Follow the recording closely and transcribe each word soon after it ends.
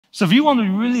So if you want to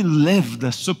really live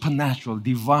the supernatural,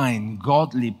 divine,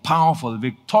 godly, powerful,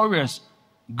 victorious,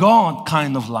 God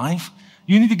kind of life,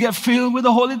 you need to get filled with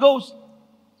the Holy Ghost.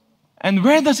 And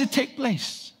where does it take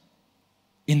place?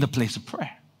 In the place of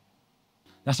prayer.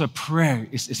 That's why prayer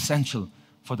is essential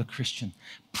for the Christian.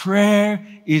 Prayer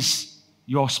is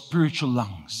your spiritual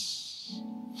lungs.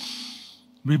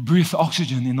 We breathe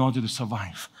oxygen in order to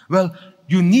survive. Well,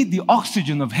 you need the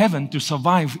oxygen of heaven to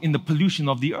survive in the pollution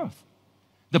of the earth,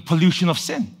 the pollution of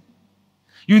sin.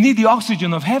 You need the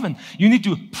oxygen of heaven. You need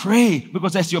to pray,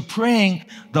 because as you're praying,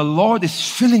 the Lord is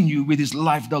filling you with His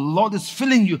life. The Lord is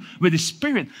filling you with His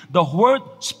Spirit. The word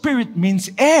Spirit means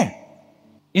air.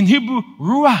 In Hebrew,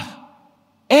 ruach,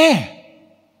 air,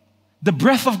 the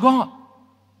breath of God.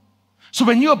 So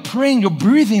when you're praying, you're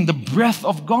breathing the breath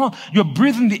of God. You're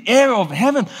breathing the air of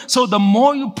heaven. So the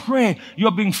more you pray,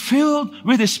 you're being filled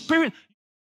with the Spirit.